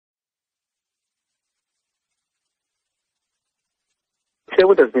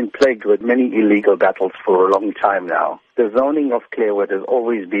Clairwood has been plagued with many illegal battles for a long time now. The zoning of Clairwood has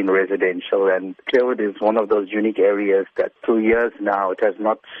always been residential, and Clairwood is one of those unique areas that through years now it has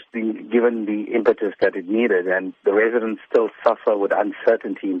not been given the impetus that it needed, and the residents still suffer with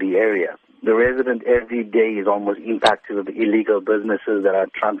uncertainty in the area. The resident every day is almost impacted with illegal businesses that are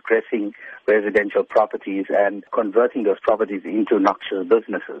transgressing residential properties and converting those properties into noxious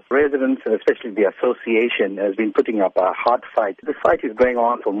businesses. Residents, and especially the association, has been putting up a hard fight. The fight is going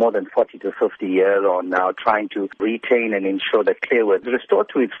on for more than 40 to 50 years on now, trying to retain and ensure that Clairwood is restored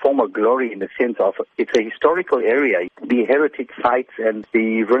to its former glory in the sense of it's a historical area. The heritage sites and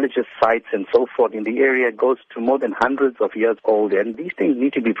the religious sites and so forth in the area goes to more than hundreds of years old, and these things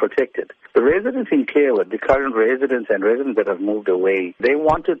need to be protected. The residents in Clairwood, the current residents and residents that have moved away, they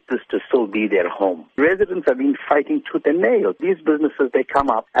wanted this to still be their home. Residents have been fighting tooth and nail. These businesses, they come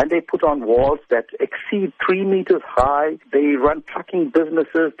up and they put on walls that exceed 3 meters high. They run trucking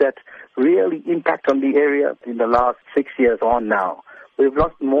businesses that really impact on the area in the last 6 years on now. We've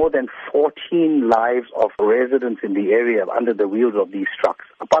lost more than 14 lives of residents in the area under the wheels of these trucks.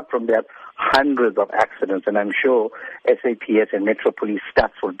 Apart from that, hundreds of accidents, and I'm sure SABC and Metro Police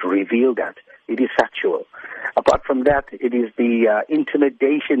stats will reveal that. It is factual. Apart from that, it is the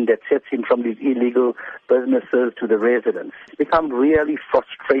intimidation that sets in from these illegal businesses to the residents. It's become really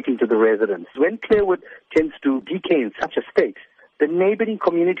frustrating to the residents. When Clairwood tends to decay in such a state, the neighboring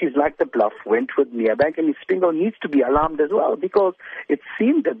communities like the Bluff, Wentworth, Merebank, and Spingo needs to be alarmed as well, because it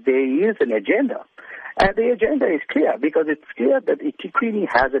seems that there is an agenda. And the agenda is clear, because it's clear that Ekurhuleni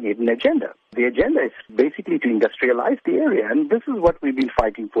has an hidden agenda. The agenda is basically to industrialize the area, and this is what we've been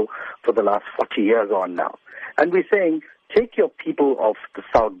fighting for the last 40 years on now. And we're saying, take your people of the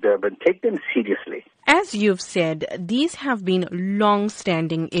South Durban, take them seriously. As you've said, these have been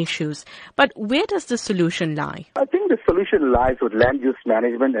long-standing issues. But where does the solution lie? I think the solution lies with land use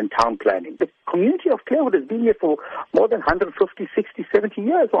management and town planning. The community of Clairwood has been here for more than 150, 60, 70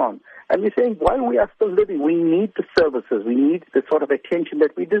 years on. And we're saying, while we are still living, we need the services, we need the sort of attention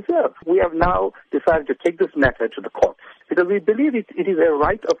that we deserve. We have now decided to take this matter to the courts, because we believe it is a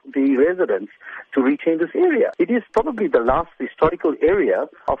right of the residents to retain this area. It is probably the last historical area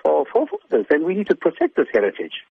of our forefathers, and we need to protect this heritage.